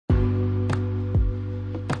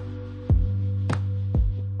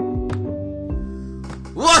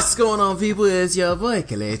What's going on, people? It's your boy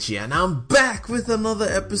Kelechi, and I'm back with another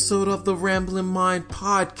episode of the Rambling Mind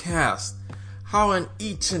podcast. How are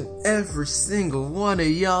each and every single one of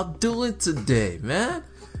y'all doing today, man?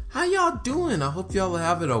 How y'all doing? I hope y'all are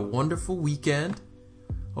having a wonderful weekend.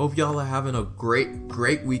 Hope y'all are having a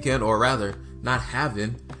great weekend, or rather, not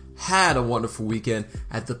having, had a wonderful weekend.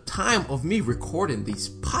 At the time of me recording this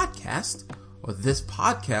podcast,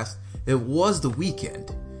 it was the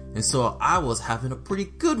weekend. And so I was having a pretty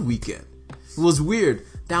good weekend. It was weird.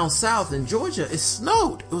 Down south in Georgia, it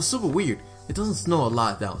snowed. It was super weird. It doesn't snow a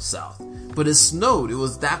lot down south, but it snowed. It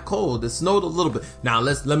was that cold. It snowed a little bit. Now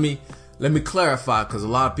let me clarify, because a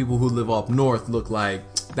lot of people who live up north look like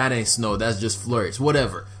that ain't snow. That's just flurries.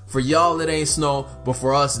 Whatever. For y'all, it ain't snow, but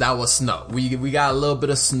for us, that was snow. We got a little bit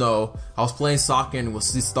of snow. I was playing soccer and it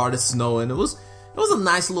started snowing. It was a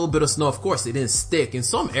nice little bit of snow. Of course, it didn't stick. In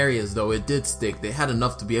some areas, though, it did stick. They had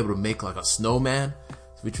enough to be able to make like a snowman,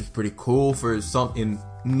 which was pretty cool for some in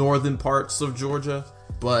northern parts of Georgia.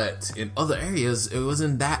 But in other areas, it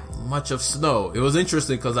wasn't that much of snow. It was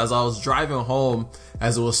interesting because as I was driving home,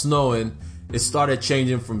 as it was snowing, it started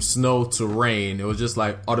changing from snow to rain. It was just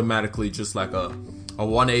like automatically just like a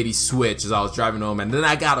 180 switch as I was driving home. And then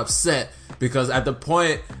I got upset because at the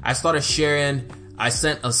point I started sharing, I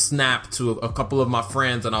sent a snap to a couple of my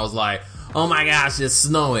friends and I was like, oh my gosh, it's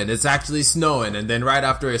snowing. It's actually snowing. And then right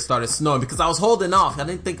after it started snowing, because I was holding off. I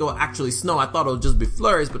didn't think it would actually snow. I thought it would just be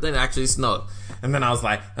flurries, but then it actually snowed. And then I was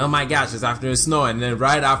like, oh my gosh, it's after it's snowing. And then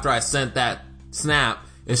right after I sent that snap,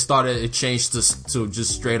 it changed to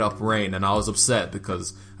just straight up rain. And I was upset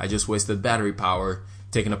because I just wasted battery power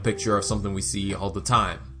taking a picture of something we see all the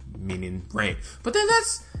time, meaning rain. But then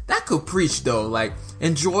that could preach though, like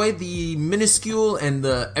enjoy the minuscule and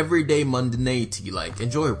the everyday mundanity, like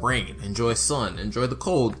enjoy rain, enjoy sun, enjoy the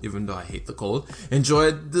cold, even though I hate the cold,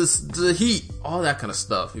 enjoy the heat, all that kind of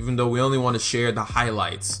stuff, even though we only want to share the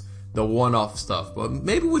highlights, the one-off stuff. But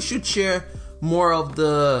maybe we should share more of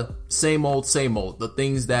the same old, the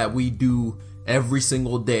things that we do every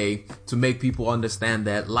single day to make people understand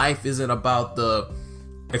that life isn't about the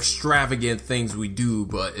extravagant things we do,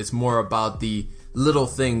 but it's more about the little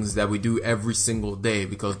things that we do every single day,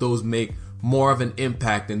 because those make more of an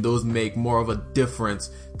impact and those make more of a difference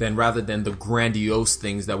rather than the grandiose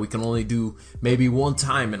things that we can only do maybe one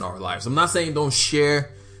time in our lives. I'm not saying don't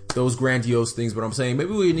share those grandiose things, but I'm saying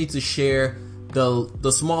maybe we need to share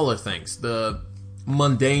the smaller things, the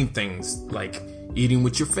mundane things, like eating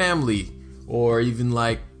with your family, or even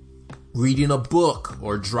like reading a book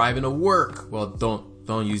or driving to work. Well, don't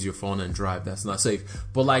use your phone and drive. That's not safe.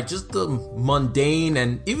 But like just the mundane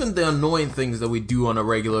and even the annoying things that we do on a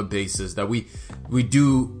regular basis, that we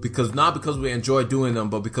do not because we enjoy doing them,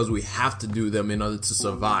 but because we have to do them in order to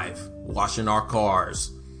survive. Washing our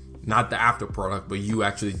cars, not the after product, but you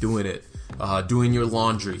actually doing it. Doing your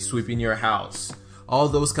laundry, sweeping your house, all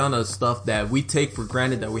those kind of stuff that we take for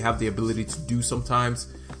granted that we have the ability to do sometimes,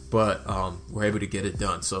 but we're able to get it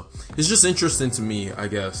done. So it's just interesting to me, I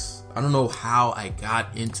guess. I don't know how I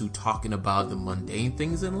got into talking about the mundane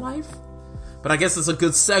things in life, but I guess it's a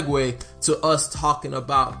good segue to us talking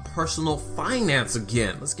about personal finance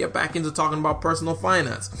again. Let's get back into talking about personal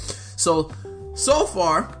finance. So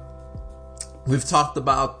far, we've talked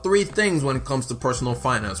about 3 things when it comes to personal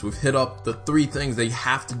finance. We've hit up the 3 things that you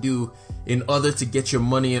have to do in order to get your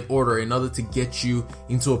money in order, in order to get you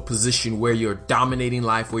into a position where you're dominating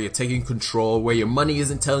life, where you're taking control, where your money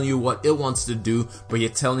isn't telling you what it wants to do, but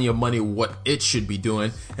you're telling your money what it should be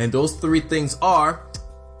doing. And those 3 things are,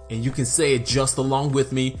 and you can say it just along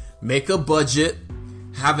with me, make a budget,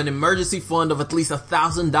 have an emergency fund of at least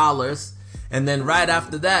 $1,000, and then right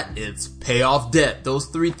after that, it's pay off debt. Those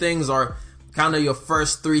 3 things are kind of your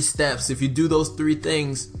first 3 steps. If you do those 3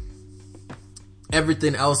 things,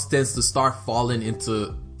 everything else tends to start falling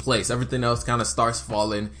into place. Everything else kind of starts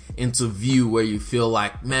falling into view, where you feel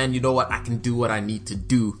like, man, you know what? I can do what I need to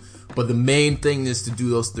do. But the main thing is to do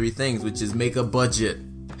those 3 things, which is make a budget,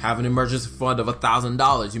 have an emergency fund of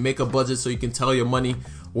 $1,000. You make a budget so you can tell your money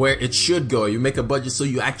where it should go. You make a budget so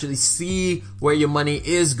you actually see where your money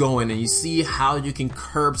is going, and you see how you can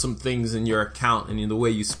curb some things in your account and in the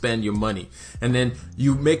way you spend your money. And then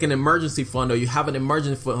you make an emergency fund, or you have an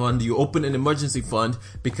emergency fund, you open an emergency fund,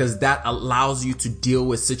 because that allows you to deal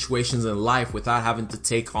with situations in life without having to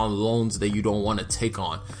take on loans that you don't want to take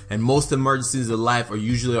on. And most emergencies in life are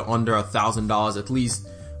usually under $1,000, at least.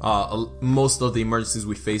 Most of the emergencies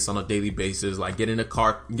we face on a daily basis, like getting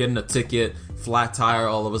a ticket, flat tire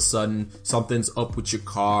all of a sudden, something's up with your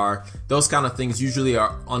car, those kind of things usually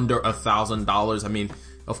are under $1,000. I mean,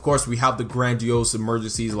 of course, we have the grandiose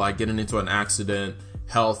emergencies like getting into an accident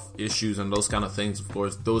health issues and those kind of things, of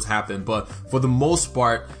course, those happen. But for the most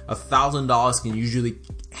part, $1,000 can usually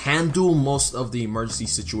handle most of the emergency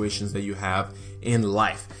situations that you have in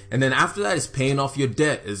life. And then after that is paying off your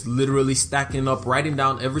debt, is literally stacking up, writing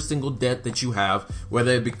down every single debt that you have,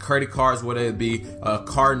 whether it be credit cards, whether it be a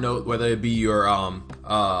car note, whether it be your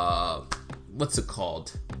what's it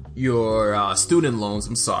called? Your student loans,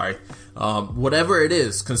 I'm sorry. Whatever it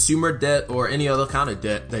is, consumer debt or any other kind of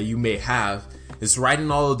debt that you may have, is writing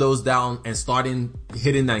all of those down and starting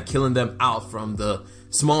hitting and killing them out from the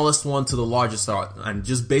smallest one to the largest one, and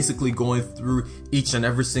just basically going through each and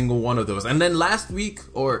every single one of those. And then last week,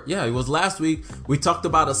 we talked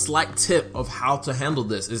about a slight tip of how to handle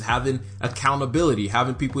this, is having accountability,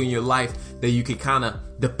 having people in your life that you can kind of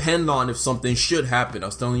depend on if something should happen. I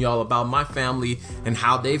was telling y'all about my family and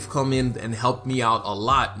how they've come in and helped me out a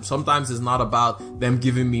lot. Sometimes it's not about them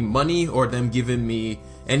giving me money or them giving me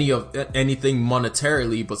anything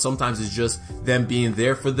monetarily, but sometimes it's just them being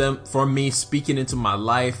there for me, speaking into my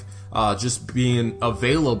life, just being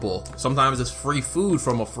available. Sometimes it's free food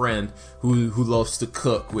from a friend who loves to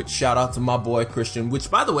cook, which shout out to my boy Christian,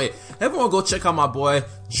 which by the way, everyone go check out my boy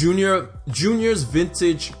Junior's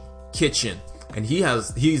Vintage Kitchen. And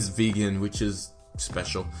he's vegan, which is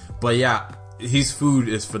special. But yeah, his food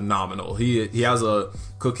is phenomenal. He has a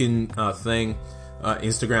cooking thing,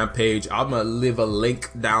 Instagram page. I'm gonna leave a link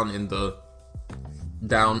down in the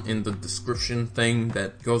description thing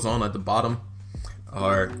that goes on at the bottom,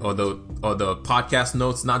 or the podcast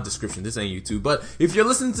notes, not description. This ain't YouTube. But if you're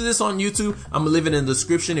listening to this on YouTube, I'm gonna leave it in the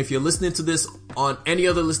description. If you're listening to this on any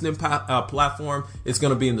other listening platform, it's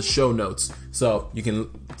gonna be in the show notes, so you can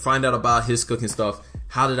find out about his cooking stuff.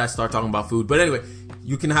 How did I start talking about food? But anyway,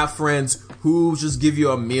 you can have friends who just give you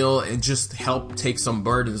a meal and just help take some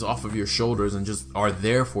burdens off of your shoulders and just are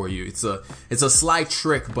there for you. It's a slight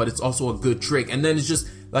trick, but it's also a good trick. And then it's just,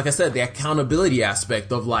 like I said, the accountability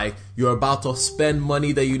aspect of like, you're about to spend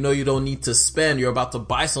money that you know you don't need to spend. You're about to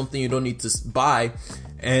buy something you don't need to buy.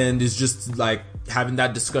 And it's just like having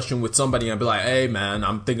that discussion with somebody and be like, hey man,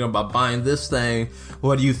 I'm thinking about buying this thing.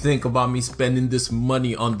 What do you think about me spending this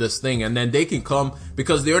money on this thing? And then they can come,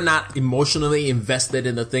 because they're not emotionally invested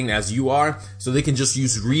in the thing as you are. So they can just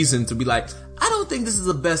use reason to be like, I don't think this is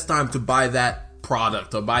the best time to buy that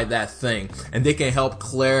product or buy that thing, and they can help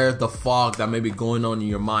clear the fog that may be going on in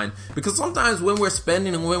your mind. Because sometimes when we're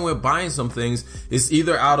spending and when we're buying some things, it's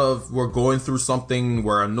either out of we're going through something,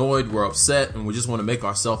 we're annoyed, we're upset, and we just want to make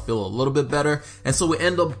ourselves feel a little bit better, and so we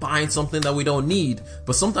end up buying something that we don't need.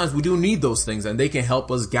 But sometimes we do need those things, and they can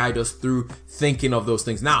help us guide us through thinking of those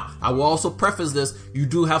things. Now, I will also preface this, you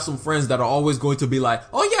do have some friends that are always going to be like,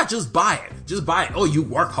 oh yeah, just buy it, oh you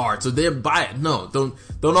work hard, so then buy it. No,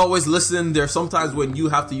 don't always listen. There's sometimes when you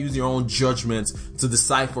have to use your own judgment to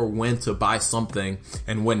decipher when to buy something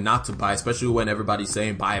and when not to buy, especially when everybody's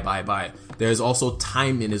saying buy it. There's also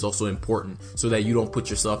timing is also important, so that you don't put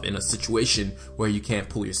yourself in a situation where you can't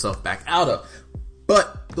pull yourself back out of.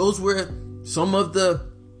 But those were some of the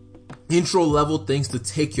intro level things to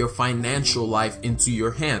take your financial life into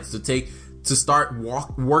your hands, to start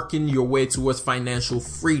working your way towards financial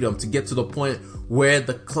freedom, to get to the point where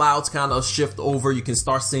the clouds kind of shift over, you can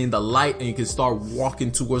start seeing the light, and you can start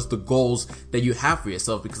walking towards the goals that you have for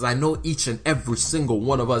yourself. Because I know each and every single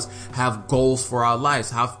one of us have goals for our lives,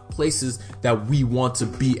 have places that we want to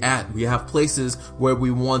be at. We have places where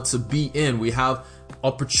we want to be in. We have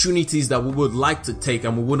opportunities that we would like to take,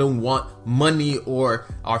 and we wouldn't want money or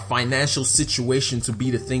our financial situation to be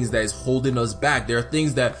the things that is holding us back. There are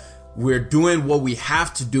things that we're doing what we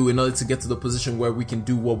have to do in order to get to the position where we can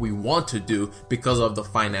do what we want to do because of the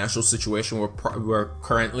financial situation we're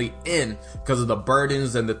currently in, because of the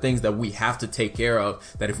burdens and the things that we have to take care of,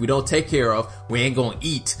 that if we don't take care of, we ain't gonna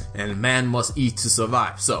eat, and man must eat to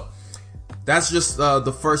survive. So that's just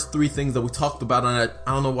the first three things that we talked about. And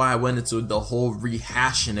I don't know why I went into the whole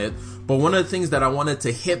rehashing it, but one of the things that I wanted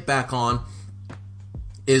to hit back on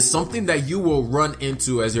is something that you will run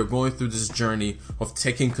into as you're going through this journey of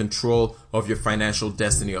taking control of your financial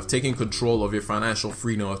destiny, of taking control of your financial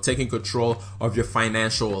freedom, of taking control of your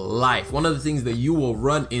financial life. One of the things that you will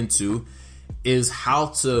run into is how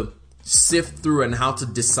to sift through and how to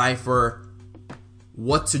decipher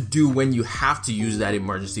what to do when you have to use that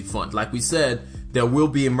emergency fund. Like we said, there will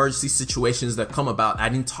be emergency situations that come about. I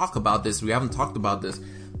didn't talk about this. We haven't talked about this.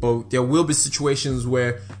 But there will be situations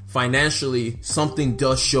where financially something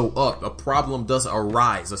does show up, a problem does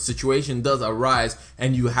arise, a situation does arise,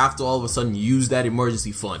 and you have to all of a sudden use that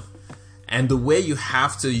emergency fund. And the way you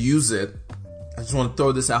have to use it, I just want to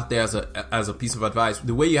throw this out there as a piece of advice.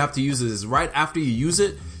 The way you have to use it is right after you use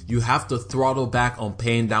it, you have to throttle back on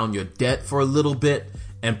paying down your debt for a little bit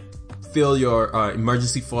and fill your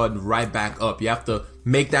emergency fund right back up. You have to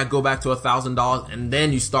make that go back to $1,000, and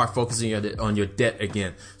then you start focusing on your debt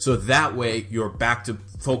again. So that way you're back to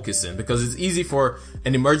focusing, because it's easy for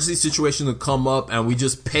an emergency situation to come up and we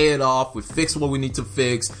just pay it off. We fix what we need to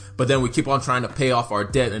fix, but then we keep on trying to pay off our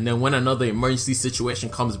debt. And then when another emergency situation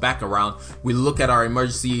comes back around, we look at our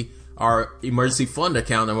emergency fund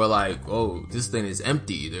account and we're like, oh, this thing is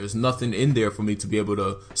empty. There's nothing in there for me to be able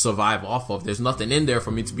to survive off of. There's nothing in there for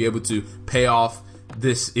me to be able to pay off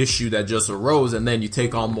this issue that just arose. And then you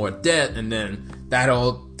take on more debt, and then that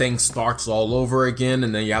whole thing starts all over again,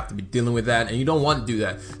 and then you have to be dealing with that, and you don't want to do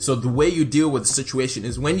that. So the way you deal with the situation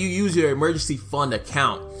is when you use your emergency fund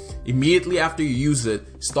account, immediately after you use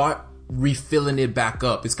it, start refilling it back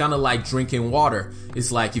up. It's kind of like drinking water.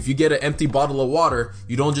 It's like if you get an empty bottle of water,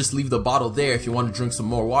 you don't just leave the bottle there. If you want to drink some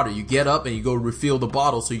more water, you get up and you go refill the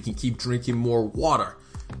bottle so you can keep drinking more water.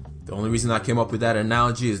 The only reason I came up with that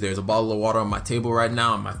analogy is there's a bottle of water on my table right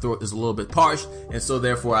now and my throat is a little bit parched, and so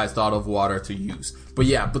therefore I thought of water to use.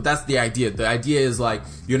 But that's the idea. The idea is like,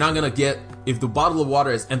 you're not going to get, if the bottle of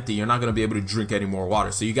water is empty, you're not going to be able to drink any more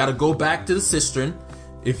water. So you got to go back to the cistern.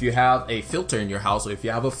 If you have a filter in your house, or if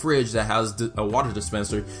you have a fridge that has a water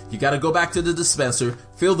dispenser, you got to go back to the dispenser,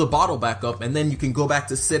 fill the bottle back up, and then you can go back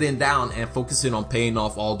to sitting down and focusing on paying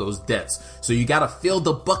off all those debts. So you got to fill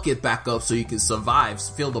the bucket back up so you can survive,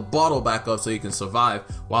 fill the bottle back up so you can survive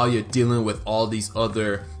while you're dealing with all these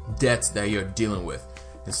other debts that you're dealing with.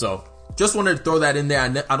 And so just wanted to throw that in there.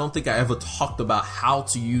 I don't think I ever talked about how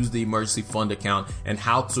to use the emergency fund account and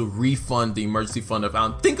how to refund the emergency fund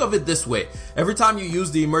account. Think of it this way. Every time you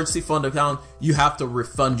use the emergency fund account, you have to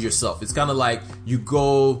refund yourself. It's kind of like you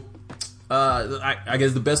go, I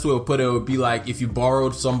guess the best way to put it would be like if you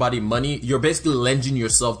borrowed somebody money, you're basically lending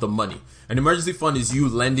yourself the money. An emergency fund is you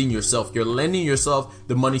lending yourself. You're lending yourself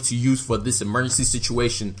the money to use for this emergency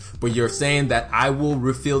situation, but you're saying that I will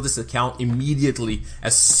refill this account immediately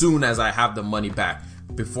as soon as I have the money back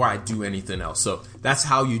before I do anything else. So that's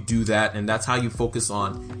how you do that, and that's how you focus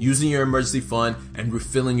on using your emergency fund and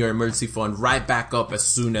refilling your emergency fund right back up as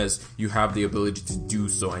soon as you have the ability to do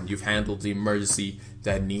so and you've handled the emergency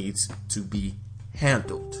that needs to be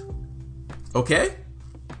handled. Okay?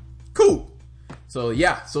 Cool. So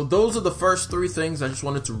those are the first three things. I just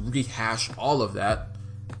wanted to rehash all of that,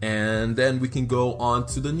 and then we can go on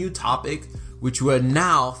to the new topic, which we're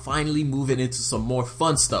now finally moving into some more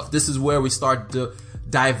fun stuff. This is where we start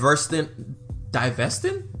divesting? I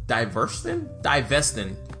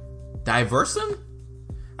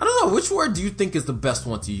don't know, which word do you think is the best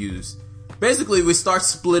one to use? Basically, we start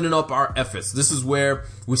splitting up our efforts. This is where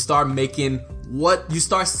we start making you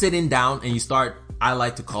start sitting down and you start, I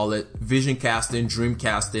like to call it vision casting, dream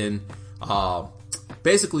casting.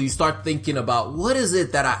 Basically, you start thinking about what is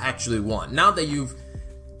it that I actually want. Now that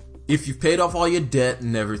if you've paid off all your debt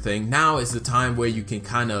and everything, now is the time where you can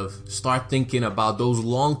kind of start thinking about those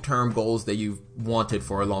long-term goals that you've wanted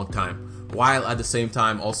for a long time, while at the same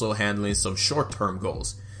time also handling some short-term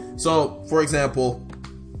goals. So, for example,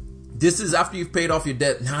 this is after you've paid off your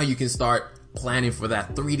debt. Now you can start planning for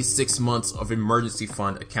that 3 to 6 months of emergency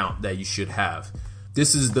fund account that you should have.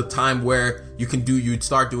 This is the time where you'd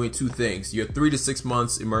start doing two things: your 3 to 6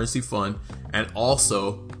 months emergency fund, and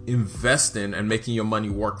also investing and making your money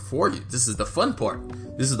work for you. This is the fun part.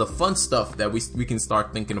 This is the fun stuff that we can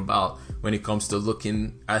start thinking about when it comes to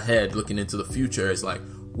looking ahead, looking into the future. It's like,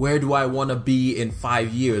 where do I want to be in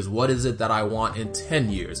 5 years? What is it that I want in 10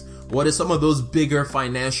 years? What are some of those bigger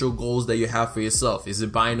financial goals that you have for yourself? Is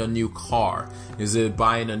it buying a new car? Is it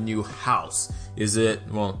buying a new house? Is it,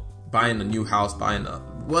 buying a new house,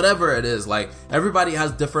 whatever it is? Like, everybody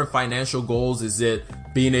has different financial goals. Is it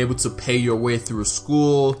being able to pay your way through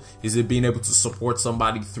school? Is it being able to support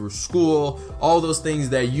somebody through school? All those things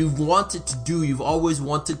that you've wanted to do, you've always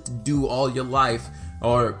wanted to do all your life,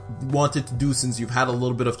 or wanted to do since you've had a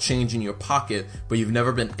little bit of change in your pocket, but you've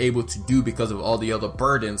never been able to do because of all the other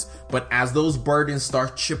burdens. But as those burdens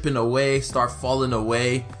start chipping away, start falling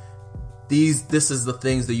away, this is the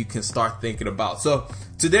things that you can start thinking about. So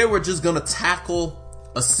today we're just going to tackle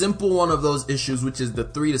a simple one of those issues, which is the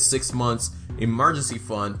 3 to 6 months emergency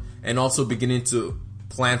fund, and also beginning to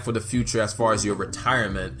plan for the future as far as your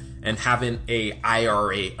retirement and having a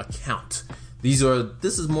IRA account.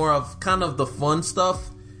 This is more of kind of the fun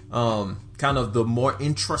stuff, kind of the more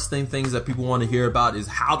interesting things that people want to hear about is,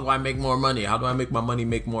 how do I make more money? How do I make my money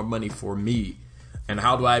make more money for me? And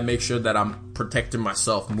how do I make sure that I'm protecting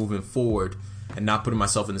myself moving forward and not putting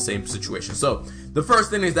myself in the same situation? So the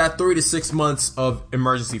first thing is that 3 to 6 months of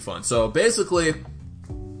emergency fund. So basically,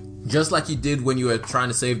 just like you did when you were trying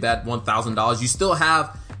to save that $1,000, you still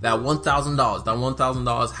have that $1,000. That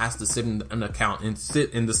 $1,000 has to sit in an account and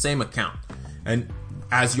sit in the same account. And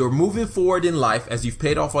as you're moving forward in life, as you've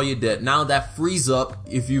paid off all your debt, now that frees up.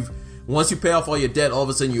 Once you pay off all your debt, all of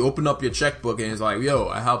a sudden you open up your checkbook and it's like, yo,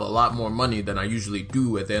 I have a lot more money than I usually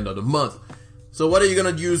do at the end of the month. So what are you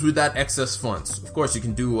going to use with that excess funds? Of course, you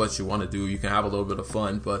can do what you want to do. You can have a little bit of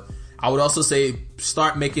fun, but I would also say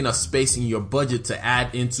start making a space in your budget to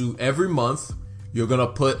add into every month. You're going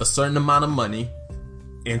to put a certain amount of money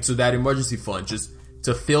into that emergency fund, just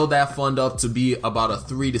to fill that fund up to be about a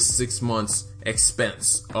 3 to 6 months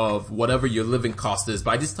expense of whatever your living cost is.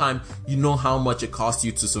 By this time, you know how much it costs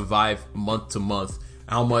you to survive month to month,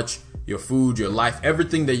 how much your food, your life,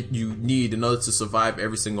 everything that you need in order to survive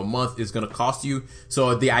every single month is going to cost you.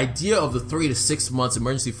 So the idea of the 3 to 6 months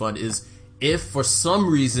emergency fund is, if for some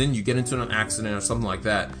reason you get into an accident or something like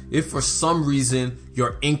that, if for some reason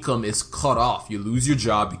your income is cut off, you lose your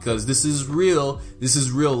job, because this is real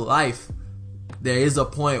life, there is a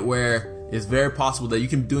point where it's very possible that you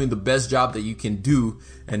can be doing the best job that you can do,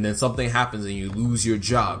 and then something happens and you lose your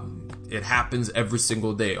job. It happens every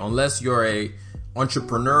single day, unless you're a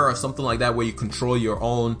entrepreneur or something like that where you control your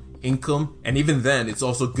own income. And even then, it's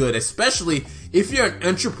also good, especially if you're an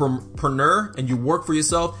entrepreneur and you work for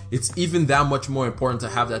yourself. It's even that much more important to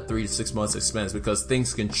have that 3 to 6 months expense, because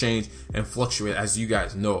things can change and fluctuate. As you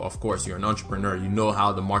guys know, of course, you're an entrepreneur, you know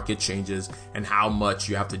how the market changes and how much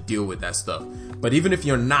you have to deal with that stuff. But even if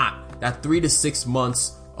you're not, that 3 to 6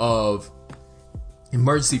 months of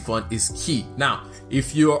emergency fund is key. Now,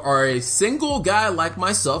 if you are a single guy like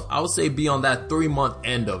myself, I would say be on that 3-month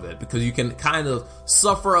end of it, because you can kind of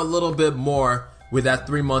suffer a little bit more with that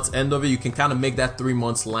 3 months end of it. You can kind of make that 3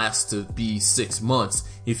 months last to be 6 months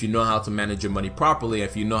if you know how to manage your money properly,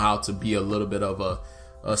 if you know how to be a little bit of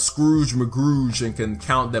a Scrooge McGrooge and can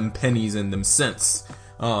count them pennies and them cents.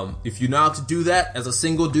 If you know how to do that as a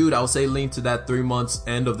single dude, I would say lean to that 3 months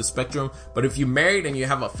end of the spectrum. But if you're married and you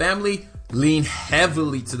have a family, lean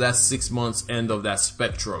heavily to that 6 months end of that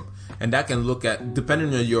spectrum. And that can look at,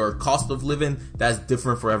 depending on your cost of living, that's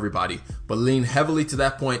different for everybody. But lean heavily to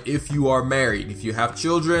that point if you are married. If you have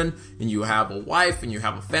children and you have a wife and you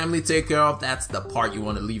have a family to take care of, that's the part you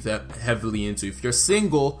want to leave that heavily into. If you're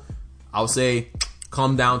single, I would say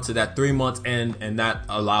come down to that 3 months end, and that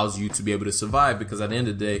allows you to be able to survive, because at the end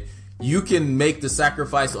of the day, you can make the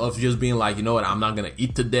sacrifice of just being like, you know what, I'm not going to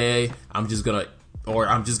eat today. I'm just going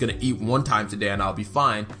to eat one time today and I'll be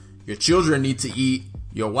fine. Your children need to eat.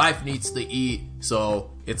 Your wife needs to eat.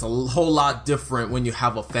 So it's a whole lot different when you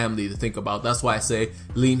have a family to think about. That's why I say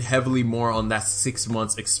lean heavily more on that 6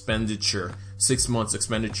 months expenditure. 6 months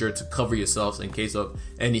expenditure to cover yourselves in case of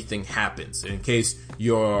anything happens. In case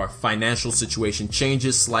your financial situation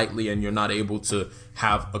changes slightly and you're not able to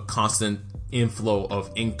have a constant inflow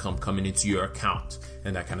of income coming into your account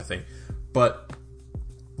and that kind of thing. But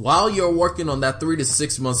while you're working on that 3 to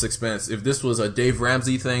 6 months expense, if this was a Dave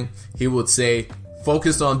Ramsey thing, he would say,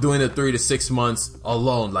 focus on doing the 3 to 6 months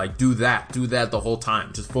alone. Like, do that the whole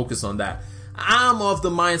time. Just focus on that. I'm of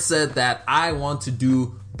the mindset that I want to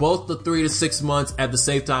do both the 3 to 6 months at the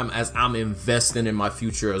same time as I'm investing in my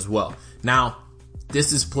future as well. Now,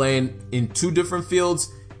 this is playing in two different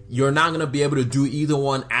fields. You're not going to be able to do either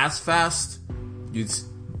one as fast. It's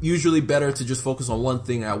usually better to just focus on one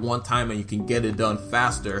thing at one time and you can get it done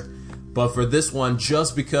faster. But for this one,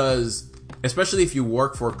 just because, especially if you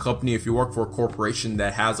work for a company, if you work for a corporation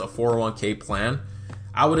that has a 401k plan,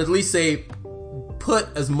 I would at least say put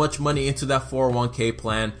as much money into that 401k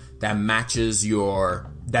plan that matches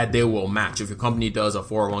that they will match. If your company does a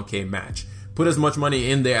 401k match, put as much money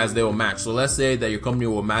in there as they will match. So let's say that your company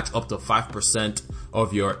will match up to 5%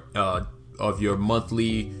 of your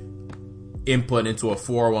monthly input into a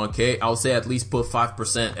 401k. I would say at least put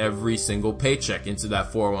 5% every single paycheck into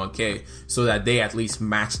that 401k so that they at least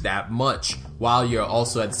match that much, while you're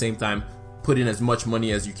also at the same time putting as much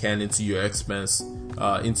money as you can into your expense,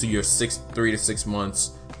 into your 3 to 6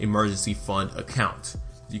 months emergency fund account.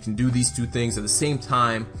 You can do these two things at the same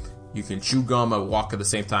time. You can chew gum and walk at the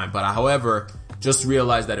same time. But however, just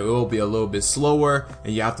realize that it will be a little bit slower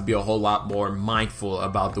and you have to be a whole lot more mindful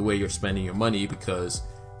about the way you're spending your money, because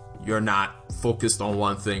you're not focused on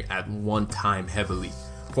one thing at one time heavily.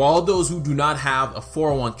 For all those who do not have a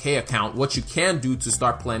 401k account, what you can do to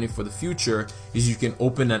start planning for the future is you can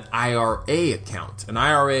open an IRA account. An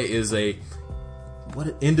IRA is an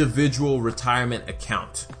individual retirement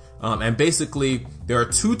account. And basically, there are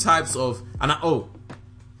two types of,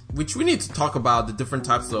 which we need to talk about the different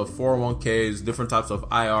types of 401ks, different types of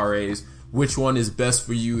IRAs, which one is best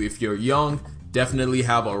for you. If you're young, definitely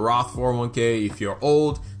have a Roth 401k. If you're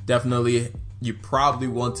old, definitely you probably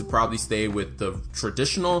want to stay with the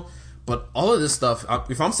traditional. But all of this stuff,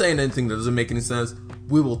 if I'm saying anything that doesn't make any sense,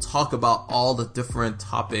 we will talk about all the different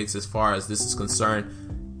topics as far as this is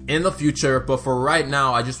concerned in the future. But for right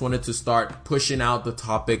now, I just wanted to start pushing out the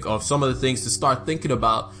topic of some of the things to start thinking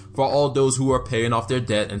about for all those who are paying off their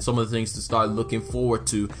debt, and some of the things to start looking forward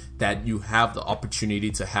to that you have the opportunity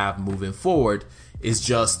to have moving forward. Is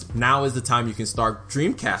just now is the time you can start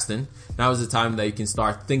dreamcasting. Now is the time that you can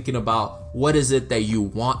start thinking about what is it that you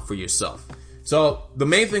want for yourself. So the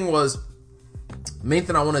main thing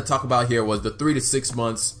I want to talk about here was the 3 to 6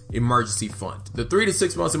 months emergency fund. The 3 to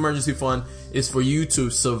 6 months emergency fund is for you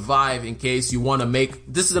to survive in case you want to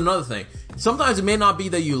this is another thing. Sometimes it may not be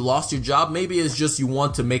that you lost your job. Maybe it's just you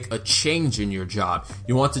want to make a change in your job.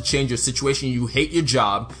 You want to change your situation. You hate your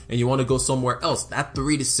job and you want to go somewhere else. That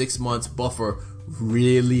 3 to 6 months buffer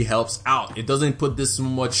really helps out. It doesn't put this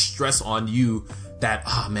much stress on you that,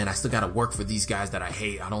 man, I still got to work for these guys that I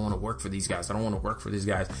hate. I don't want to work for these guys. I don't want to work for these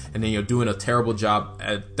guys. And then you're doing a terrible job,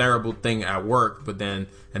 a terrible thing at work,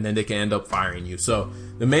 and then they can end up firing you. So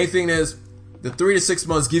the main thing is the 3 to 6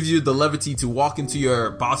 months gives you the levity to walk into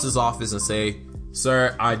your boss's office and say,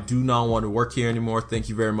 sir, I do not want to work here anymore. Thank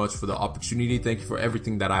you very much for the opportunity. Thank you for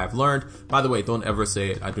everything that I have learned. By the way, don't ever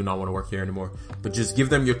say I do not want to work here anymore, but just give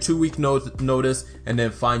them your 2-week notice and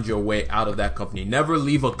then find your way out of that company. Never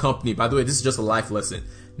leave a company. By the way, this is just a life lesson.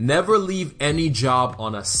 Never leave any job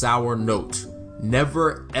on a sour note.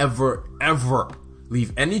 Never, ever, ever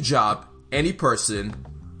leave any job, any person,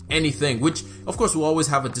 anything, which of course we'll always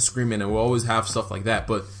have a disagreement and we'll always have stuff like that,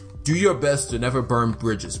 but do your best to never burn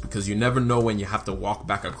bridges, because you never know when you have to walk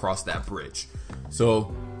back across that bridge.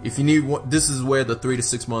 So if you need this is where the 3 to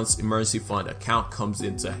 6 months emergency fund account comes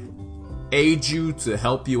in to aid you, to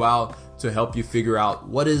help you out, to help you figure out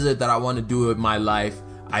what is it that I want to do with my life.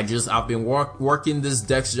 I've been working this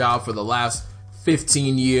desk job for the last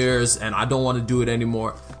 15 years and I don't want to do it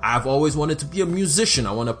anymore. I've always wanted to be a musician.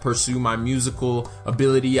 I want to pursue my musical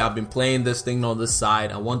ability. I've been playing this thing on the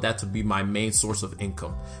side. I want that to be my main source of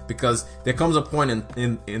income, because there comes a point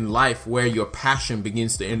in life where your passion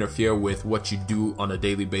begins to interfere with what you do on a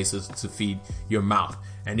daily basis to feed your mouth.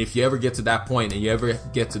 And if you ever get to that point and you ever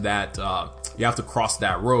get to that, you have to cross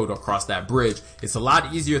that road or cross that bridge. It's a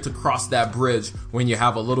lot easier to cross that bridge when you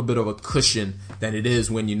have a little bit of a cushion than it is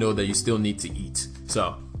when you know that you still need to eat.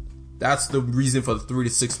 So that's the reason for the 3 to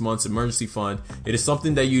 6 months emergency fund. It is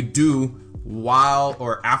something that you do while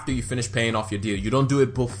or after you finish paying off your deal. You don't do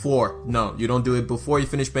it before. No, you don't do it before you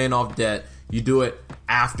finish paying off debt. You do it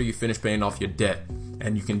after you finish paying off your debt.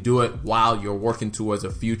 And you can do it while you're working towards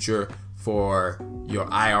a future for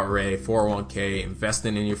your IRA, 401k,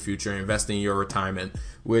 investing in your future, investing in your retirement,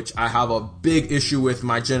 which I have a big issue with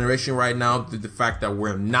my generation right now. The fact that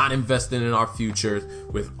we're not investing in our futures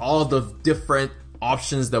with all the different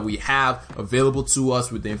options that we have available to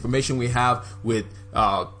us, with the information we have, with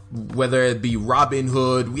whether it be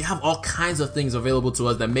Robinhood. We have all kinds of things available to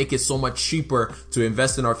us that make it so much cheaper to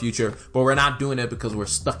invest in our future, but we're not doing it because we're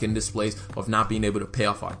stuck in this place of not being able to pay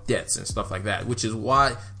off our debts and stuff like that, which is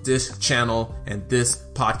why this channel and this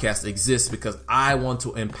podcast exists, because I want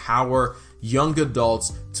to empower young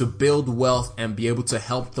adults to build wealth and be able to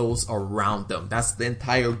help those around them. That's the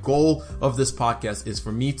entire goal of this podcast, is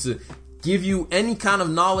for me to give you any kind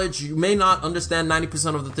of knowledge. You may not understand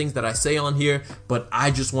 90% of the things that I say on here, but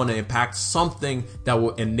I just want to impact something that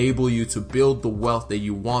will enable you to build the wealth that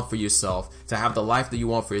you want for yourself, to have the life that you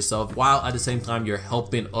want for yourself, while at the same time you're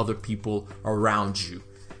helping other people around you.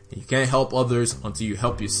 And you can't help others until you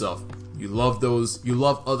help yourself. You love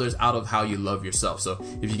others out of how you love yourself. So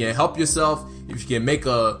if you can help yourself, if you can make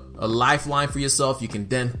a lifeline for yourself, you can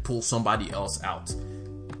then pull somebody else out.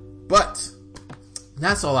 But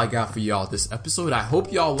that's all I got for y'all this episode. I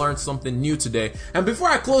hope y'all learned something new today. And before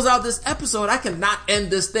I close out this episode, I cannot end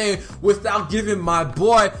this thing without giving my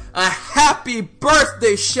boy a happy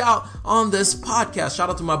birthday shout on this podcast. Shout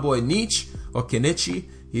out to my boy Nietzsche, or Kenichi.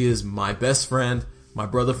 He is my best friend, my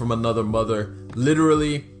brother from another mother.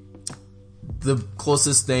 Literally the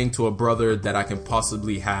closest thing to a brother that I can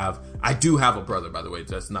possibly have. I do have a brother, by the way.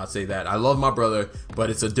 Let's not say that. I love my brother, but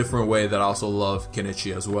it's a different way that I also love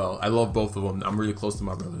Kenichi as well. I love both of them. I'm really close to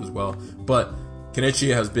my brother as well. But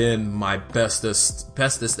Kenichi has been my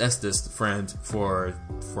bestest friend for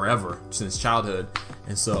forever, since childhood.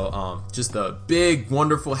 And so, just a big,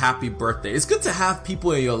 wonderful, happy birthday. It's good to have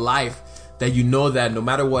people in your life that you know that no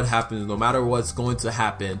matter what happens, no matter what's going to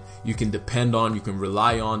happen, you can depend on, you can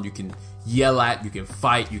rely on, you can yell at, you can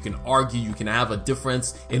fight, you can argue, you can have a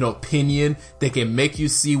difference in opinion. They can make you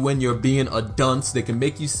see when you're being a dunce. They can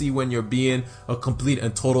make you see when you're being a complete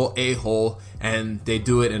and total a-hole, and they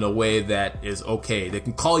do it in a way that is okay. They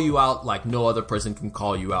can call you out like no other person can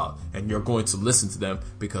call you out, and you're going to listen to them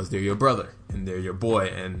because they're your brother and they're your boy,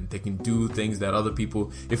 and they can do things that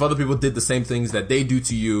if other people did the same things that they do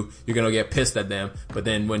to you, you're gonna get pissed at them. But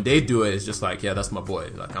then when they do it, it's just like, yeah, that's my boy.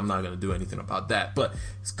 Like, I'm not gonna do anything about that. But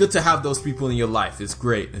it's good to have those people in your life. It's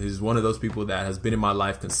great. He's one of those people that has been in my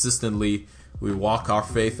life consistently. We walk our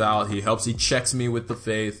faith out. He checks me with the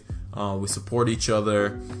faith. We support each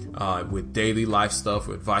other with daily life stuff.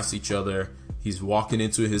 We advise each other. He's walking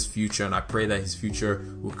into his future, and I pray that his future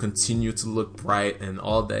will continue to look bright, and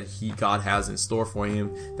all that God has in store for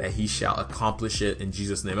him, that he shall accomplish it in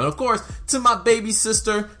Jesus' name. And of course, to my baby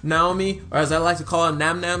sister, Naomi, or as I like to call her,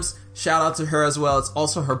 Nam Nams, shout out to her as well. It's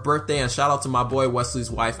also her birthday, and shout out to my boy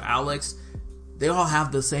Wesley's wife, Alex. They all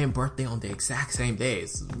have the same birthday on the exact same day.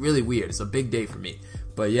 It's really weird. It's a big day for me.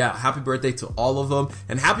 But yeah, happy birthday to all of them,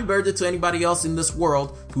 and happy birthday to anybody else in this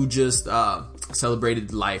world who just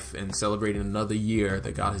celebrated life and celebrated another year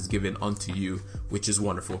that God has given unto you, which is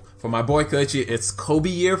wonderful. For my boy Kelechi, it's Kobe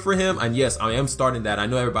year for him, and yes, I am starting that. I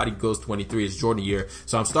know everybody goes 23, it's Jordan year,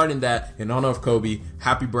 so I'm starting that in honor of Kobe.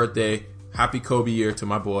 Happy birthday, happy Kobe year to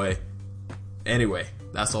my boy. Anyway,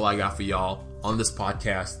 that's all I got for y'all on this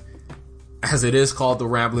podcast. As it is called the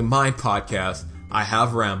Rambling Mind Podcast, I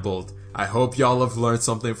have rambled. I hope y'all have learned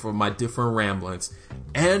something from my different ramblings.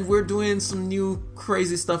 And we're doing some new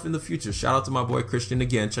crazy stuff in the future. Shout out to my boy Christian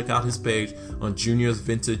again. Check out his page on Junior's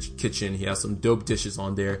Vintage Kitchen. He has some dope dishes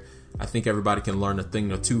on there. I think everybody can learn a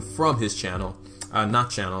thing or two from his channel.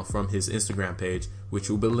 From his Instagram page, which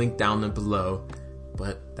will be linked down and below.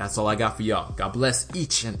 But that's all I got for y'all. God bless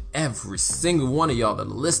each and every single one of y'all that are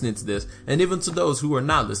listening to this, and even to those who are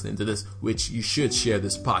not listening to this, which you should share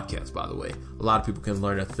this podcast, by the way. A lot of people can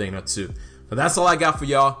learn a thing or two. But that's all I got for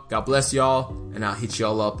y'all. God bless y'all, and I'll hit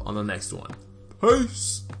y'all up on the next one.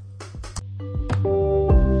 Peace!